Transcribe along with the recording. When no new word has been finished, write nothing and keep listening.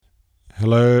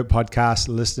Hello, podcast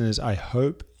listeners. I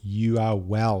hope you are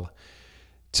well.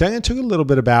 So I'm going to talk a little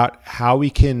bit about how we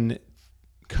can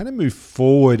kind of move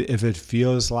forward if it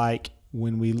feels like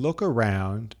when we look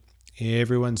around,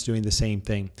 everyone's doing the same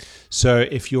thing. So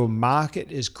if your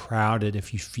market is crowded,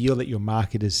 if you feel that your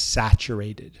market is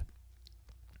saturated,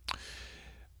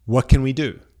 what can we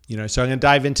do? So I'm going to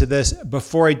dive into this.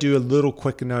 Before I do, a little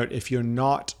quick note. If you're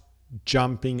not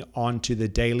jumping onto the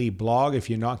daily blog, if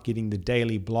you're not getting the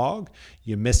daily blog,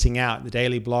 you're missing out. The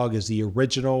daily blog is the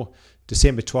original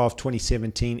December 12,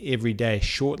 2017. Every day,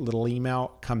 short little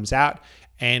email comes out.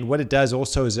 And what it does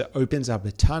also is it opens up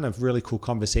a ton of really cool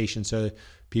conversations. So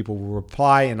people will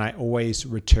reply, and I always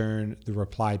return the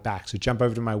reply back. So jump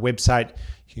over to my website.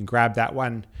 You can grab that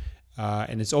one.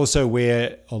 And it's also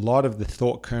where a lot of the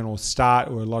thought kernels start,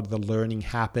 or a lot of the learning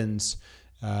happens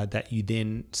that you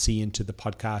then see into the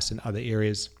podcast and other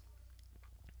areas.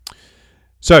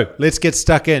 So let's get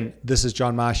stuck in. This is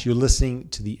John Marsh. You're listening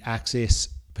to the Access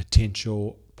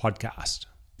Potential Podcast.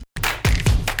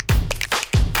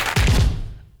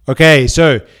 Okay,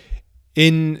 so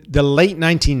in the late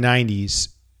 1990s,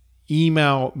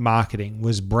 email marketing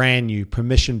was brand new,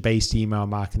 permission-based email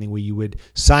marketing, where you would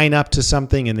sign up to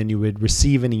something and then you would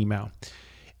receive an email.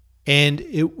 And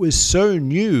it was so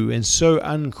new and so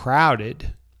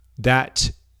uncrowded that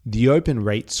the open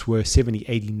rates were 70,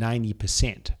 80,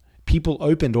 90%. People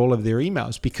opened all of their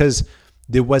emails because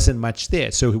there wasn't much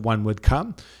there. So one would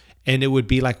come and it would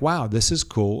be like, wow, this is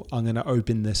cool. I'm going to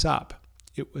open this up.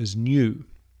 It was new.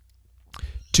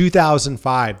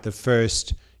 2005, the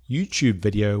first YouTube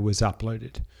video was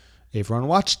uploaded. Everyone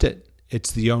watched it.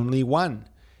 It's the only one.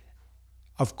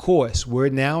 Of course, we're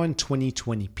now in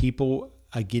 2020. People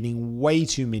are getting way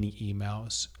too many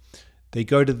emails. They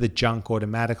go to the junk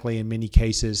automatically in many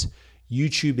cases.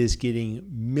 YouTube is getting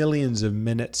millions of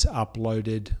minutes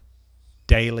uploaded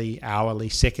daily, hourly,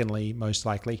 secondly, most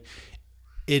likely.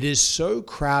 It is so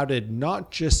crowded,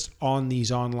 not just on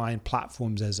these online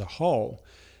platforms as a whole,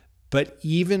 but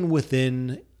even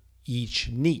within each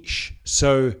niche.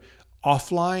 So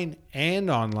offline and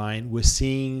online, we're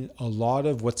seeing a lot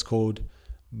of what's called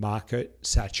market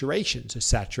saturation, so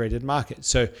saturated market.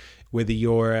 So whether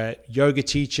you're a yoga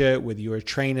teacher, whether you're a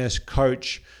trainer,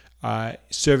 coach,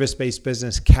 service-based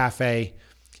business, cafe,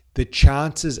 the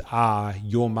chances are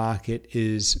your market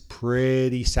is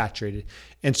pretty saturated.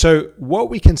 And so what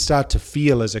we can start to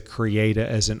feel as a creator,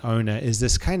 as an owner, is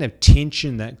this kind of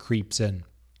tension that creeps in.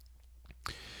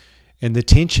 And the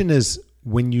tension is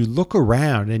when you look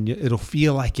around and it'll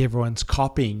feel like everyone's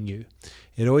copying you.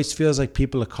 It always feels like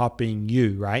people are copying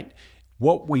you, right?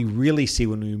 What we really see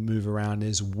when we move around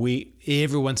is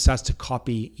everyone starts to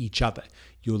copy each other.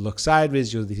 You'll look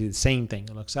sideways, you'll see the same thing.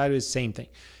 You'll look sideways, same thing.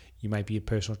 You might be a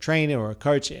personal trainer or a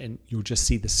coach, and you'll just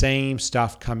see the same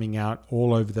stuff coming out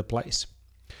all over the place.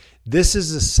 This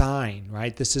is a sign,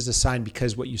 right? This is a sign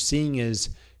because what you're seeing is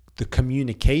the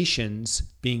communications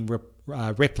being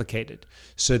replicated.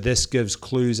 So this gives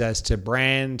clues as to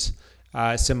brand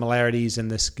similarities,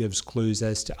 and this gives clues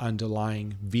as to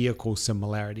underlying vehicle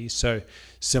similarities, so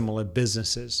similar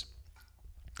businesses.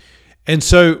 And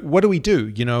so what do we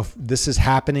do? If this is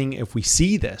happening, if we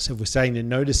see this, if we're starting to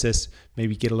notice this,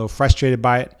 maybe get a little frustrated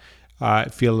by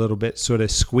it, feel a little bit sort of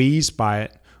squeezed by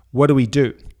it, what do we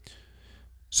do?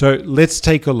 So let's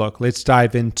take a look. Let's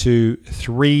dive into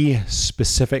 3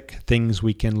 specific things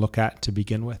we can look at to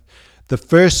begin with. The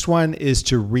first one is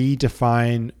to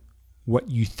redefine what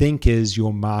you think is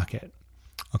your market.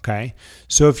 Okay.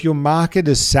 So if your market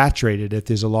is saturated, if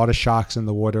there's a lot of sharks in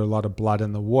the water, a lot of blood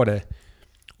in the water,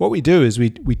 what we do is we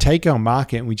take our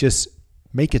market and we just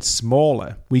make it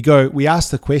smaller. We ask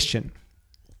the question,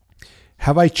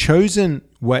 have I chosen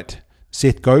what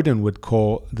Seth Godin would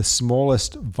call the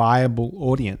smallest viable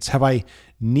audience? Have I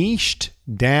niched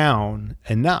down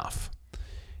enough?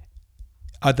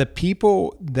 Are the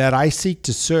people that I seek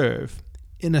to serve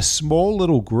in a small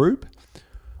little group,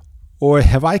 or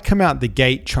have I come out the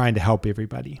gate trying to help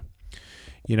everybody?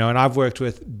 And I've worked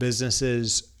with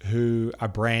businesses who are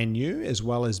brand new, as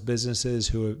well as businesses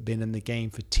who have been in the game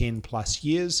for 10 plus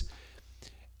years.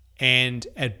 And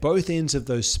at both ends of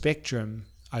those spectrum,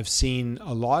 I've seen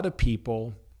a lot of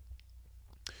people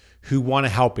who want to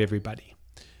help everybody,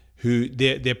 who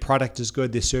their product is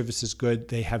good, their service is good,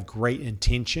 they have great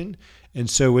intention. And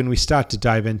so when we start to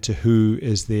dive into who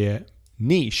is their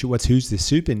niche, who's their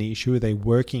super niche, who are they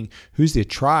working, who's their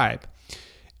tribe,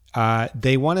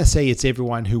 they want to say it's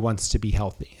everyone who wants to be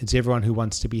healthy. It's everyone who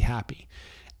wants to be happy.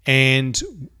 And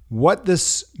what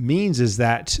this means is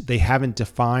that they haven't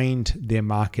defined their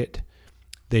market.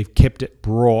 They've kept it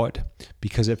broad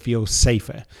because it feels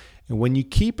safer. And when you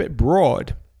keep it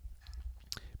broad,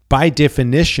 by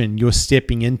definition, you're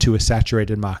stepping into a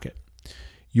saturated market.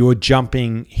 You're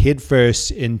jumping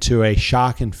headfirst into a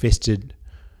shark-infested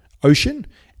ocean,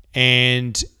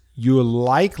 and you're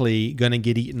likely going to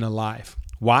get eaten alive.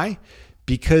 Why?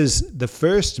 Because the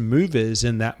first movers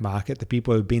in that market, the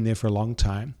people who have been there for a long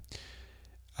time,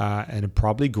 and have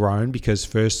probably grown because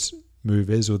first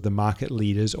movers or the market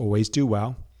leaders always do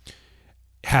well,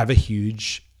 have a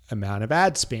huge amount of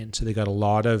ad spend. So they got a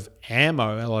lot of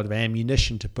ammo, a lot of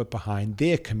ammunition to put behind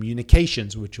their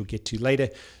communications, which we'll get to later.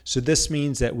 So this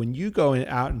means that when you go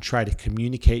out and try to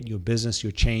communicate your business,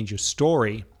 your change, your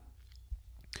story,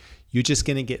 you're just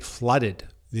going to get flooded.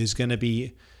 There's going to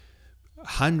be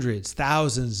hundreds,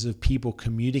 thousands of people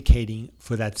communicating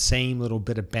for that same little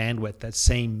bit of bandwidth, that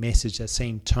same message, that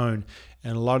same tone.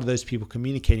 And a lot of those people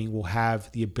communicating will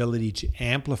have the ability to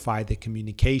amplify their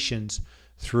communications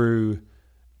through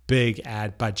big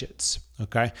ad budgets.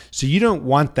 Okay. So you don't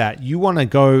want that. You want to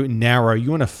go narrow.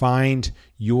 You want to find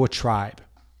your tribe.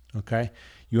 Okay.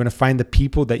 You want to find the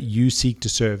people that you seek to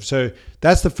serve. So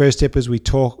that's the first step. As we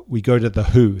go to the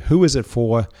who. Who is it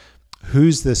for?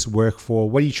 Who's this work for?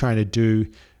 What are you trying to do?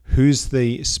 Who's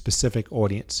the specific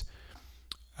audience?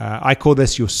 I call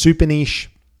this your super niche.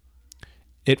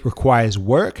 It requires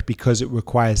work because it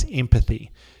requires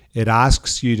empathy. It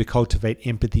asks you to cultivate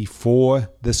empathy for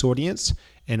this audience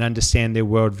and understand their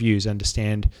worldviews,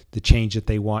 understand the change that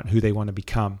they want, who they want to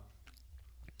become.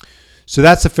 So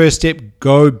that's the first step.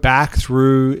 Go back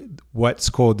through what's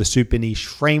called the super niche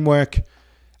framework.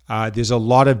 There's a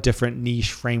lot of different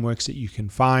niche frameworks that you can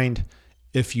find.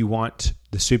 If you want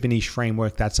the super niche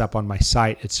framework, that's up on my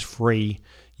site. It's free.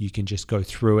 You can just go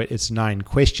through it. It's 9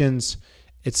 questions.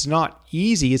 It's not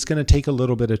easy. It's going to take a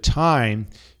little bit of time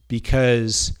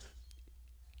because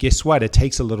guess what? It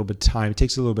takes a little bit of time. It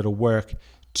takes a little bit of work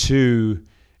to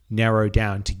narrow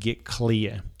down, to get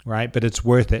clear, right? But it's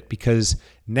worth it because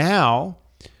now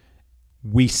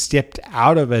we stepped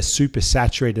out of a super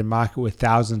saturated market with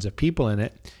thousands of people in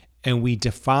it, and we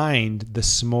defined the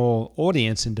small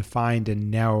audience and defined a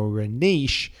narrower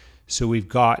niche. So we've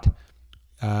got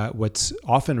what's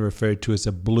often referred to as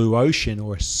a blue ocean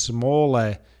or a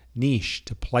smaller niche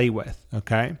to play with,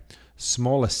 okay?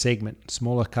 Smaller segment,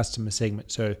 smaller customer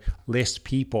segment, so less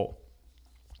people.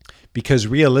 Because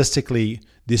realistically,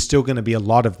 there's still going to be a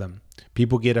lot of them.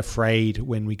 People get afraid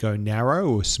when we go narrow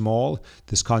or small.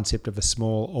 This concept of a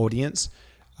small audience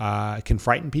can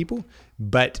frighten people,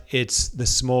 but it's the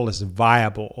smallest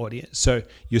viable audience. So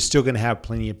you're still going to have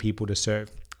plenty of people to serve.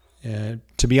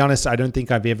 To be honest, I don't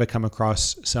think I've ever come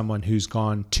across someone who's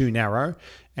gone too narrow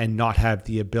and not have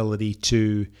the ability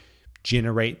to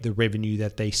generate the revenue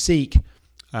that they seek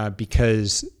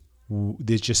because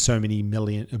there's just so many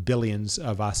billions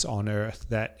of us on earth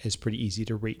that is pretty easy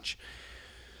to reach.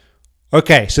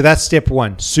 Okay, so that's step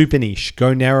 1, super niche.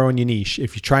 Go narrow on your niche.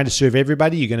 If you're trying to serve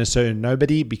everybody, you're going to serve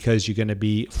nobody because you're going to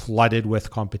be flooded with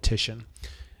competition.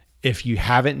 If you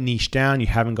haven't niched down, you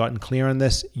haven't gotten clear on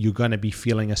this, you're going to be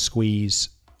feeling a squeeze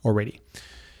already.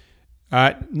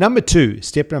 Step number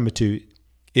 2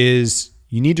 is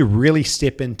you need to really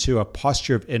step into a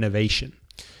posture of innovation.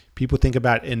 People think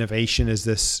about innovation as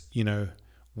this,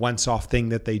 once-off thing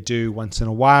that they do once in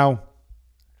a while.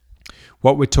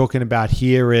 What we're talking about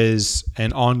here is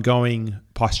an ongoing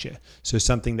posture. So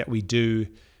something that we do,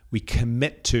 we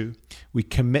commit to. We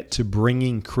commit to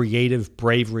bringing creative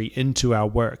bravery into our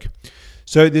work.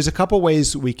 So there's a couple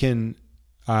ways we can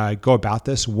go about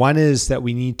this. One is that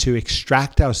we need to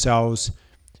extract ourselves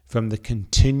from the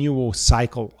continual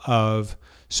cycle of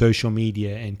social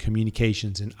media and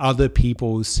communications and other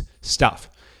people's stuff.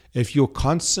 If you're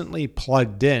constantly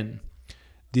plugged in,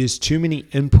 there's too many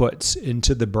inputs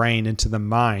into the brain, into the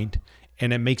mind,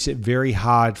 and it makes it very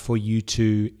hard for you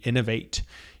to innovate.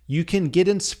 You can get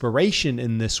inspiration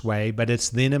in this way, but it's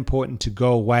then important to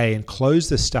go away and close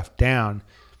this stuff down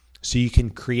so you can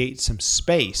create some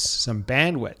space, some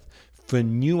bandwidth for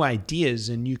new ideas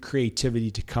and new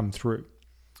creativity to come through.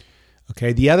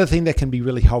 Okay, the other thing that can be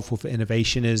really helpful for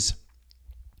innovation is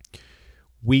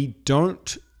we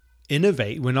don't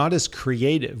innovate. We're not as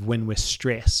creative when we're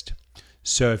stressed.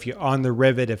 So if you're on the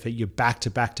Revit, if you're back to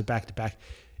back,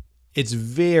 it's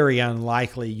very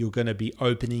unlikely you're going to be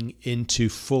opening into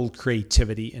full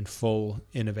creativity and full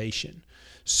innovation.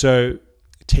 So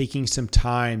taking some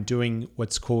time, doing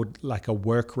what's called like a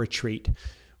work retreat,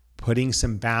 putting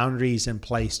some boundaries in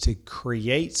place to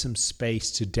create some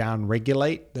space to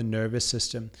down-regulate the nervous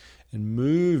system and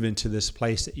move into this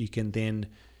place that you can then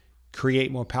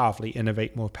create more powerfully,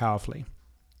 innovate more powerfully.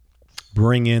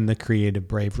 Bring in the creative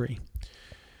bravery.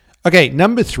 Okay,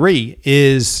 number 3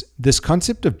 is this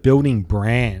concept of building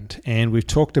brand. And we've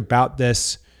talked about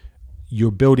this you're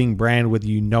building brand whether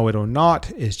you know it or not.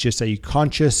 It's just, are you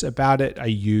conscious about it? Are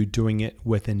you doing it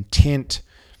with intent?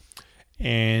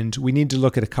 And we need to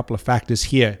look at a couple of factors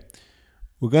here.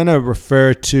 We're going to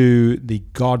refer to the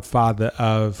godfather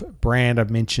of brand.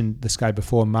 I've mentioned this guy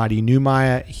before, Marty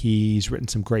Neumeier. He's written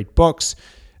some great books.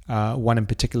 One in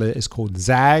particular is called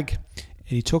Zag. And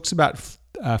he talks about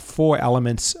 4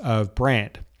 elements of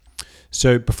brand.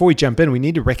 So before we jump in, we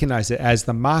need to recognize that as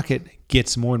the market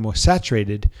gets more and more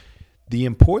saturated, the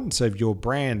importance of your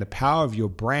brand, the power of your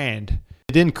brand,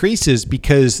 it increases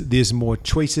because there's more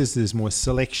choices, there's more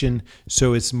selection.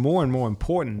 So it's more and more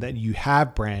important that you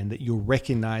have brand, that you'll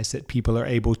recognize that people are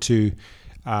able to,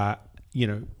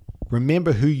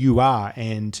 remember who you are,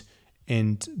 and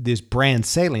there's brand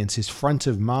salience, there's front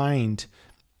of mind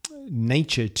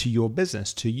nature to your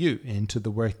business, to you, and to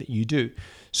the work that you do.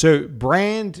 So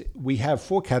brand, we have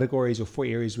 4 categories or 4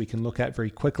 areas we can look at very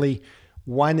quickly.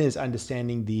 One is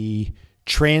understanding the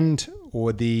trend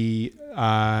or the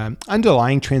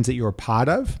underlying trends that you're a part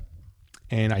of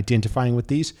and identifying with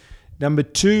these. Number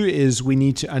 2 is we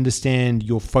need to understand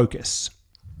your focus.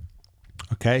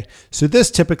 Okay, so this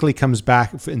typically comes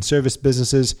back in service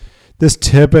businesses. This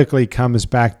typically comes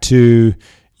back to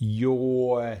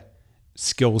your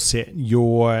skill set,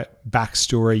 your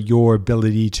backstory, your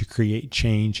ability to create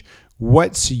change.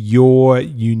 What's your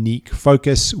unique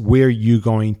focus? Where are you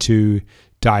going to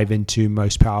dive into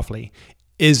most powerfully?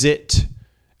 Is it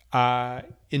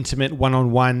intimate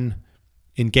one-on-one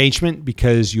engagement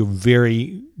because you're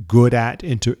very good at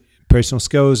interpersonal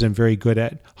skills and very good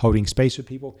at holding space with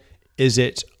people? Is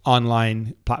it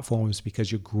online platforms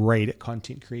because you're great at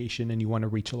content creation and you want to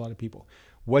reach a lot of people?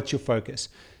 What's your focus?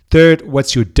 Third,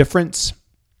 what's your difference?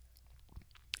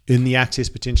 In the Access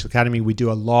Potential Academy, we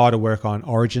do a lot of work on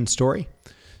origin story.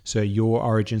 So your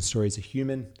origin story as a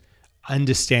human,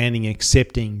 understanding,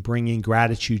 accepting, bringing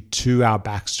gratitude to our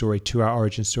backstory, to our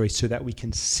origin story, so that we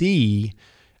can see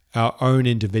our own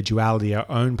individuality, our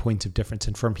own points of difference.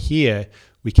 And from here,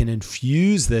 we can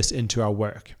infuse this into our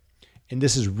work. And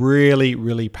this is really,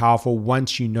 really powerful.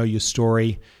 Once you know your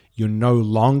story, you're no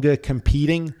longer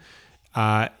competing.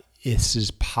 This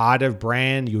is part of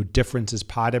brand. Your difference is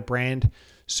part of brand.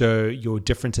 So your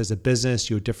difference as a business,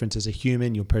 your difference as a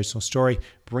human, your personal story,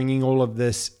 bringing all of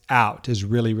this out is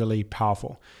really, really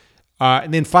powerful.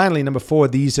 And then finally, number 4,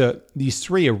 these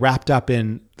 3 are wrapped up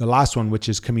in the last one, which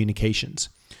is communications.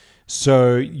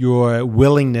 So your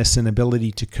willingness and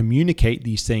ability to communicate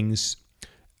these things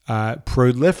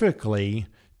prolifically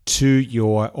to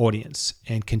your audience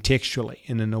and contextually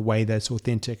and in a way that's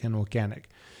authentic and organic.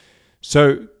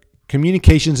 So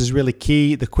communications is really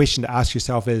key. The question to ask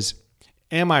yourself is,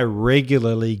 am I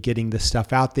regularly getting this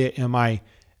stuff out there? Am I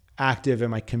active?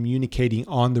 Am I communicating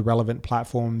on the relevant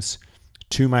platforms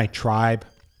to my tribe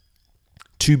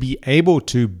to be able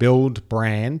to build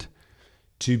brand,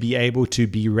 to be able to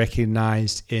be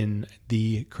recognized in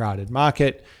the crowded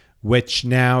market, which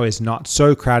now is not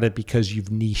so crowded because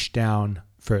you've niched down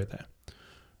further?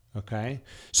 Okay,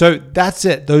 so that's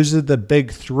it. Those are the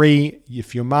big 3.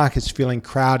 If your market's feeling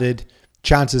crowded,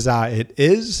 chances are it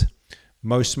is.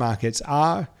 Most markets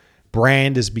are.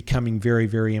 Brand is becoming very,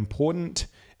 very important.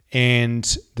 And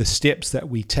the steps that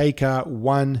we take are,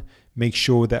 1, make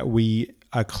sure that we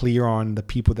are clear on the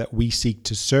people that we seek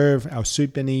to serve, our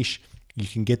super niche. You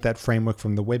can get that framework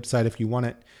from the website if you want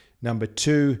it. Number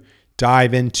 2,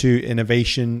 dive into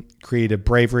innovation, creative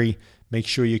bravery. Make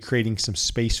sure you're creating some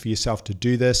space for yourself to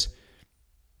do this.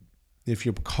 If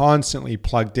you're constantly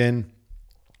plugged in,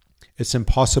 it's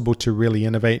impossible to really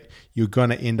innovate. You're going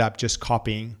to end up just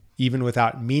copying, even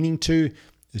without meaning to.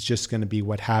 It's just going to be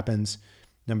what happens.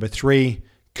 Number 3,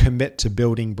 commit to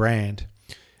building brand.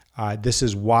 This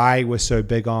is why we're so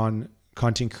big on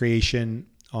content creation,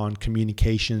 on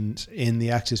communications in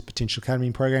the Access Potential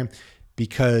Academy program,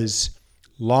 because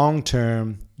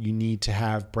long-term, you need to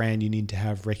have brand, you need to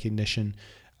have recognition,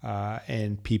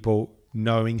 and people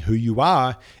knowing who you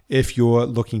are if you're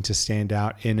looking to stand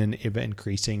out in an ever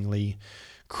increasingly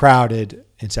crowded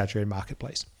and saturated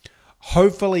marketplace.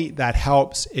 Hopefully that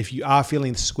helps. If you are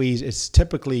feeling the squeeze, it's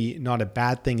typically not a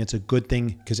bad thing. It's a good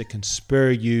thing because it can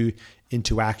spur you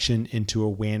into action, into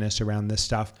awareness around this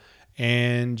stuff,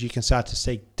 and you can start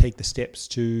to take the steps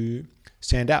to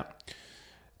stand out.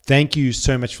 Thank you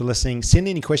so much for listening. Send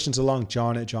any questions along,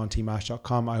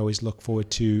 john@johntmarsh.com. I always look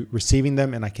forward to receiving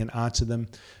them, and I can answer them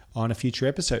on a future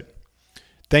episode.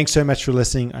 Thanks so much for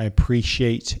listening. I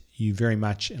appreciate you very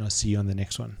much, and I'll see you on the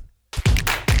next one.